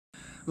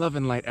Love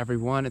and light,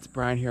 everyone. It's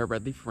Brian here at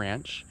Red Leaf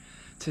Ranch.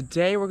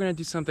 Today we're going to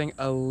do something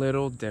a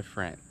little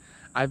different.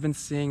 I've been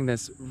seeing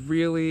this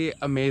really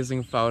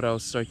amazing photo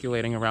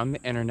circulating around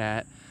the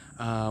internet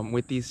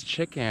with these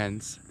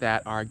chickens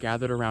that are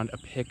gathered around a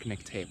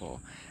picnic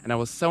table. And I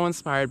was so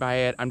inspired by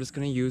it. I'm just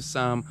going to use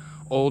some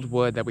old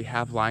wood that we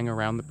have lying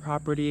around the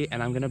property,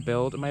 and I'm going to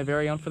build my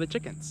very own for the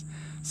chickens.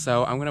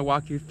 So I'm going to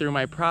walk you through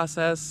my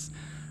process.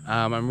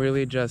 I'm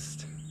really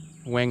just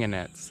winging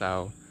it,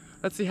 so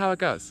let's see how it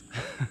goes.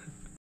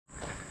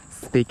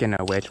 Speaking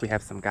of which, we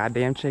have some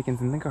goddamn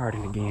chickens in the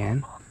garden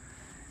again.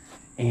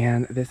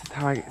 And this is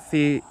how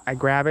I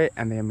grab it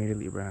and they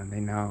immediately run. They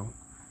know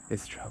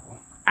it's trouble.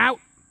 Ow!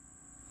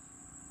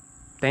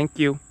 Thank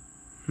you.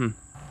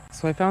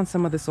 So I found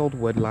some of this old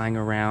wood lying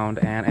around,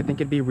 and I think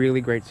it'd be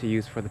really great to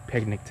use for the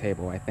picnic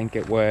table. I think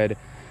it would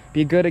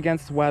be good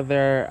against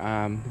weather,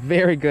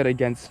 very good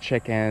against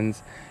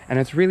chickens, and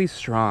it's really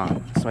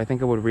strong. So I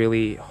think it would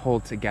really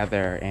hold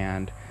together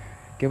and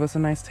give us a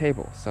nice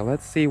table. So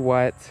let's see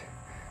what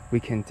we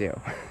can do.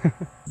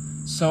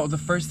 So the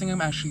first thing I'm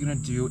actually gonna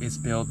do is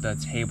build the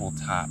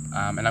tabletop,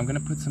 and I'm gonna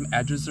put some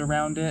edges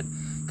around it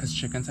because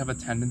chickens have a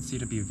tendency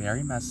to be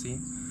very messy.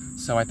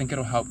 So I think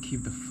it'll help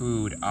keep the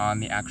food on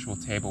the actual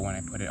table when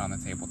I put it on the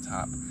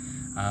tabletop.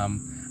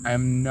 I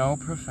am no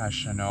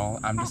professional.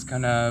 I'm just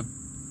gonna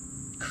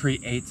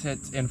create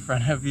it in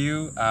front of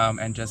you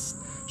and just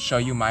show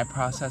you my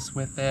process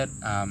with it.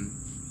 I'm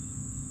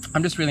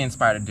just really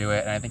inspired to do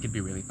it, and I think it'd be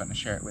really fun to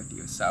share it with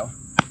you. So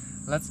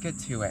let's get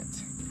to it.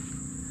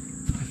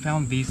 I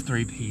found these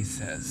 3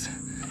 pieces,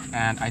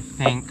 and I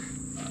think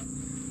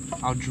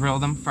I'll drill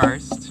them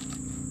first,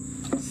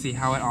 see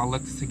how it all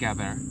looks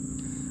together,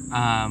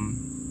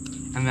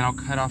 and then I'll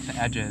cut off the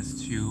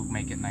edges to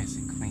make it nice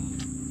and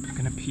clean. I'm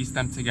gonna piece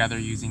them together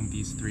using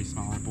these 3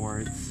 smaller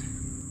boards.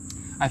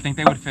 I think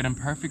they would fit in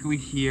perfectly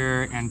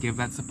here and give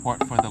that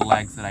support for the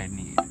legs that I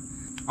need.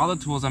 All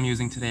the tools I'm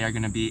using today are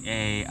gonna be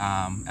a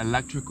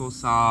electrical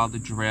saw, the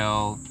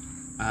drill,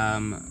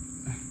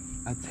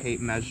 a tape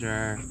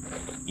measure,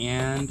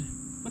 and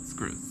foot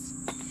screws.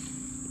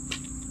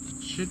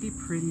 Should be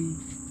pretty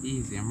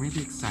easy. I'm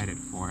really excited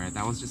for it.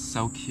 That was just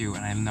so cute,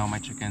 and I know my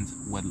chickens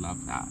would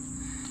love that.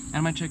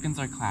 And my chickens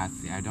are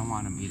classy. I don't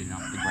want them eating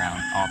off the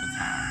ground all the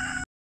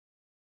time.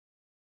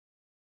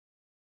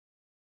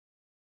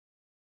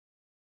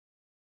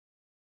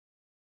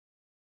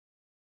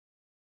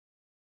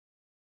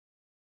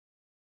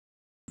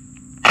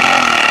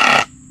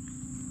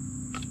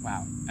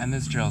 Wow, and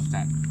this drill's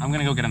dead. I'm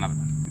gonna go get another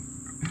one.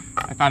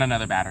 I found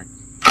another battery.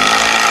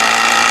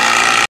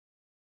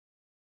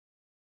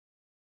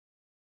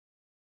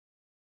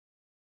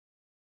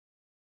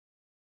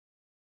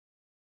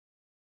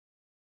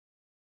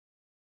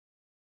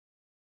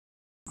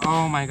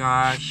 Oh my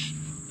gosh.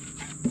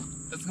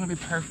 That's gonna be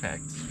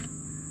perfect.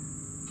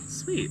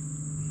 Sweet.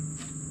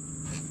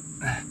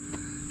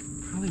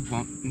 Probably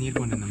won't need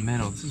one in the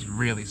middle. This is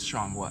really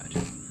strong wood.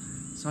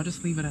 So I'll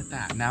just leave it at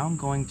that. Now I'm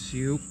going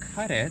to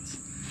cut it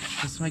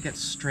just so I get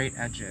straight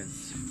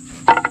edges.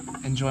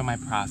 Enjoy my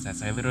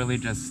process. I literally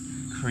just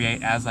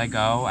create as I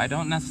go. I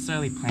don't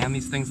necessarily plan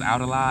these things out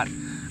a lot.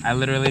 I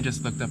literally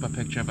just looked up a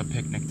picture of a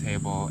picnic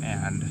table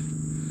and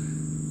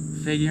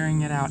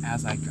figuring it out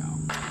as I go.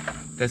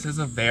 This is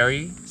a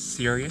very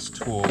serious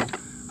tool.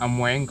 I'm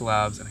wearing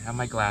gloves and I have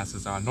my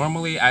glasses on.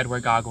 Normally I'd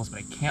wear goggles, but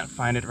I can't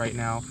find it right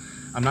now.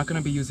 I'm not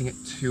gonna be using it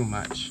too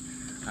much.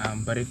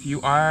 But if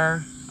you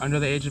are under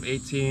the age of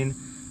 18,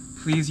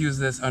 please use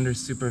this under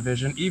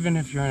supervision. Even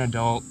if you're an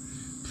adult,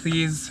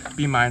 please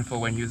be mindful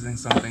when using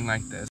something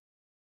like this.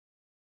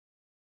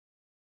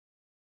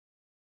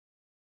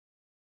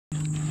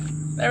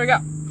 There we go.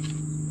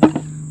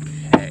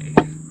 Okay,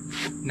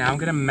 now I'm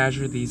gonna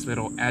measure these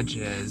little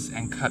edges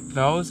and cut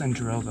those and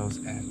drill those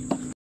in.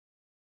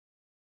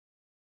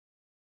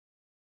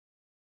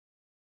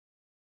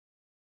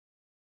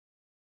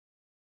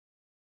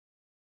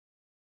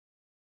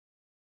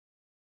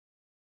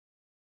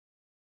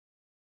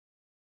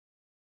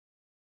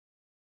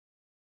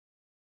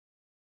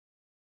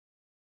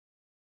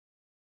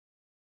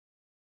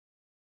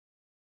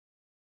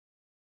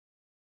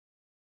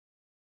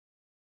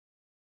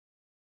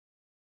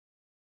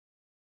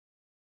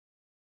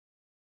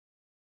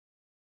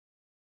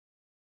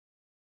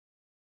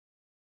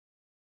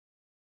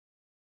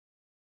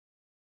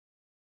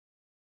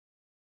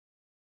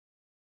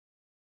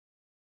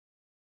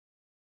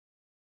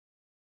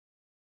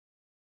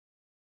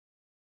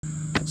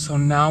 So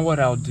now what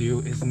I'll do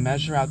is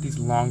measure out these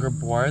longer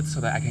boards so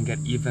that I can get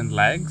even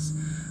legs.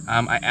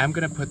 I am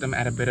going to put them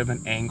at a bit of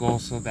an angle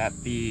so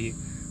that the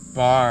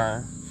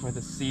bar for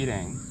the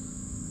seating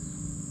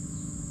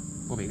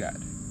will be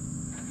good.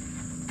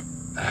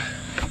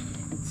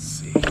 Let's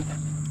see.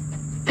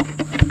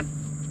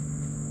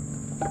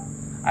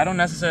 I don't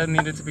necessarily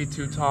need it to be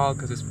too tall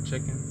because it's for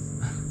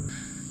chickens.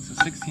 So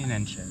 16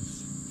 inches.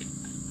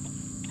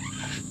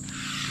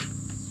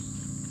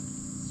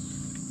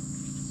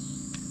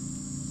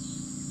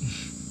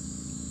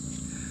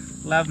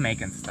 Love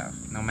making stuff,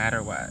 no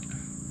matter what,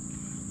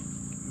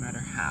 no matter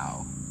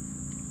how.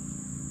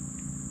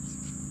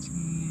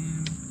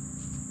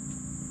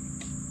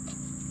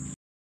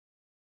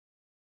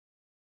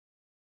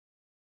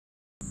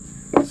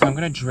 So I'm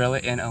gonna drill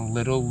it in a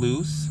little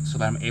loose so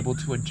that I'm able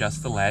to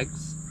adjust the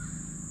legs.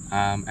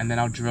 And then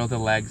I'll drill the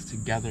legs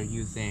together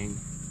using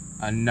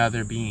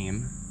another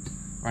beam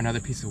or another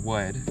piece of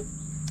wood.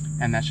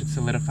 And that should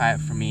solidify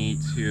it for me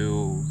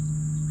to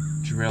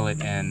drill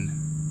it in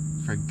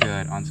for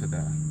good onto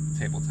the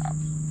tabletop.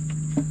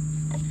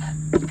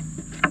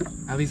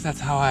 At least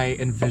that's how I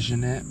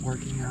envision it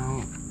working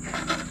out.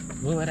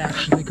 Will it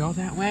actually go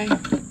that way?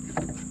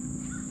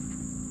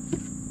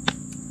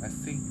 Let's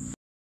see.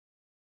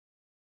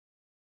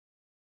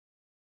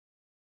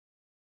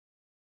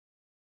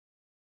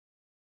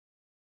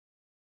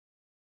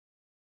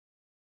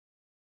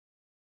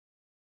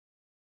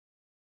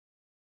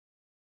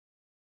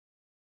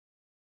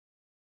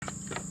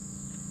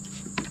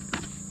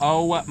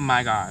 Oh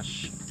my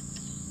gosh.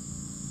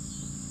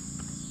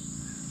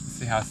 Let's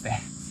see how it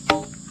stands.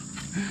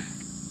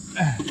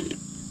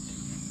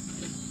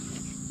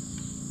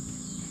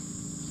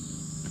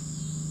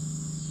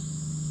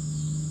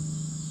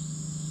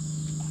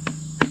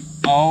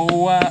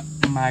 Oh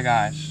my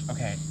gosh.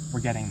 Okay, we're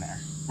getting there.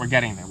 We're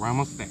getting there. We're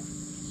almost there.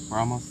 We're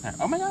almost there.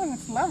 Oh my god,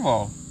 it's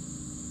level.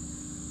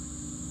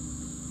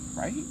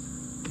 Right?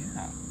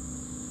 Yeah.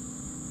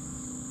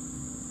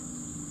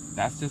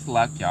 That's just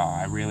luck, y'all.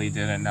 I really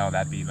didn't know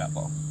that'd be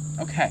level.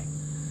 Okay.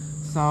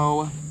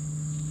 So,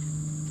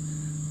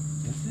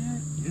 is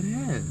it? It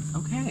is.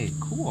 Okay,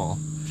 cool.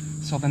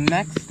 So the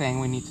next thing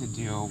we need to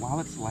do while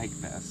it's like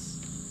this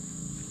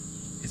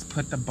is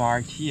put the bar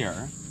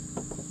here.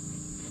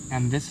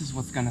 And this is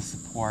what's gonna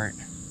support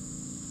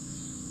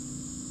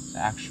the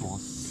actual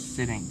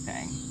sitting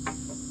thing.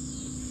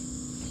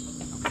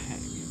 Okay,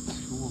 we have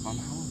two of them.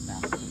 How will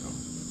that do?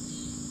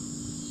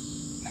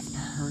 That's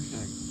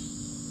perfect.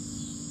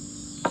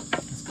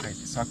 That's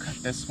crazy. So I'll cut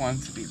this one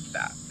to be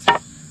that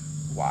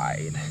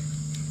wide.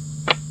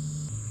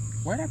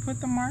 Where'd I put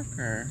the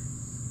marker?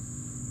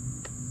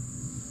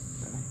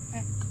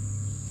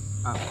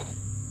 Oh,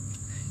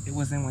 it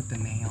was in with the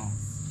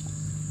nails.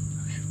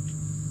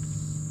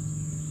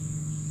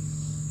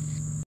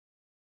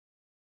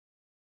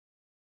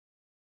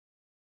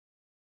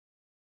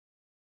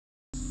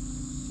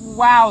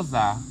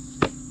 Wowza!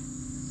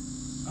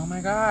 Oh my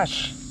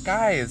gosh,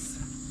 guys,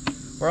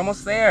 we're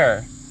almost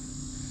there.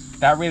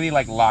 That really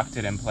like locked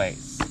it in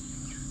place.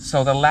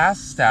 So the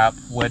last step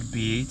would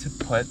be to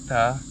put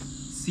the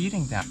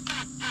seating down.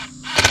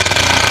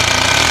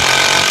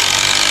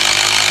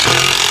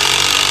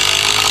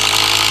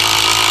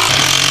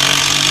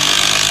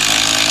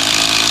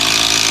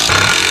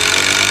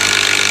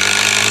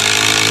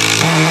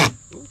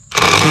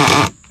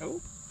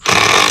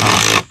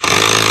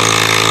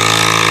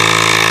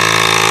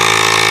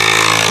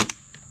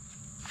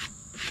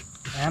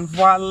 And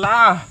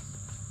voila!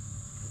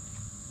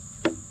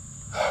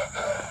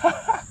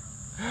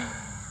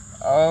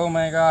 Oh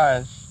my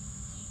gosh.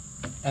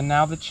 And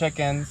now the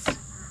chickens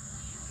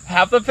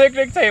have the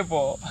picnic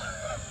table.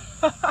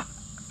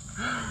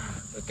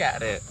 Look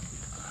at it.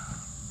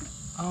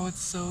 Oh,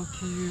 it's so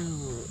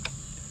cute.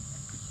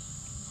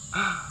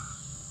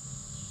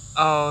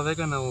 Oh, they're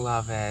gonna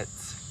love it.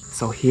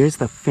 So here's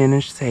the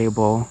finished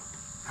table.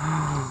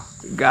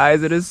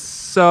 Guys, it is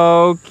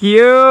so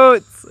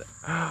cute.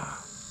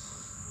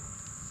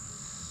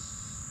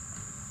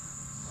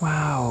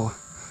 Wow.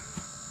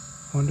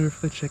 Wonder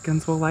if the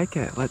chickens will like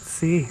it. Let's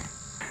see.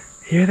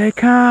 Here they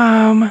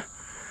come.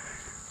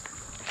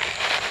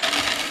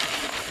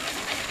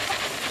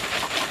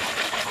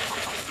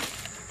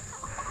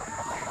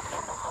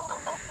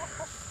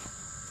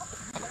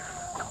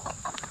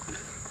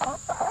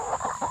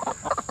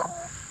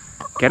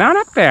 Get on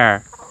up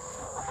there.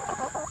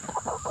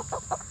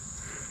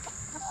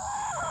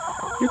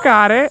 You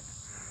got it.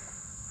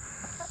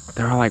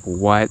 They're all like,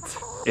 what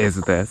is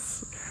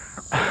this?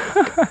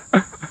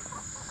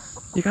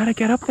 You gotta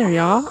get up there,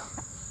 y'all.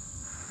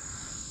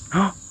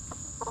 Oh,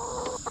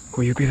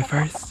 will you be the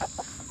first?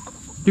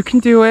 You can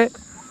do it.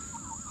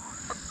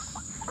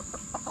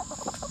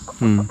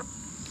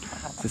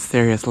 It's a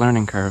serious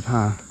learning curve,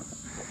 huh?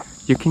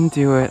 You can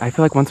do it. I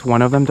feel like once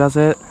one of them does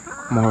it,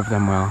 more of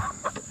them will.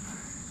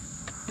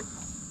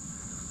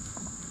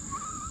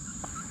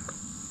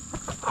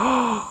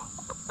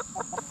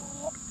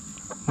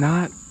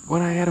 Not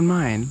what I had in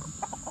mind,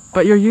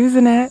 but you're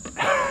using it.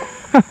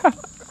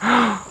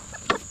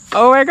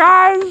 Oh my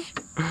gosh!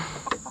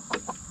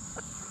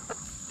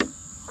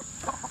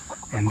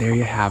 And there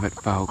you have it,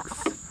 folks.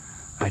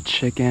 A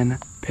chicken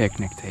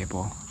picnic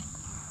table.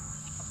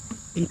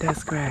 Eat that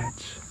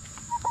scratch.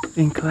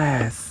 In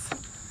class.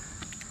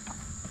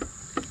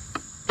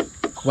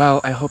 Well,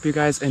 I hope you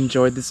guys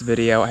enjoyed this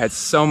video. I had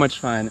so much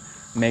fun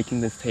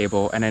making this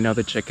table, and I know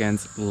the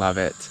chickens love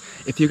it.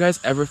 If you guys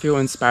ever feel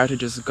inspired to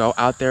just go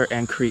out there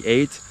and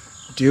create,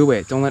 do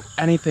it. Don't let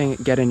anything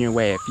get in your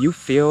way. If you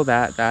feel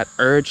that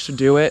urge to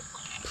do it,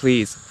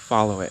 please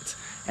follow it.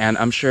 And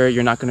I'm sure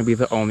you're not going to be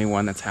the only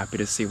one that's happy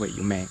to see what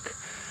you make.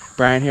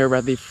 Brian here,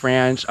 Red Leaf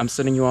Ranch. I'm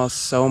sending you all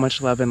so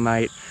much love and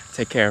light.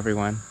 Take care,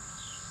 everyone.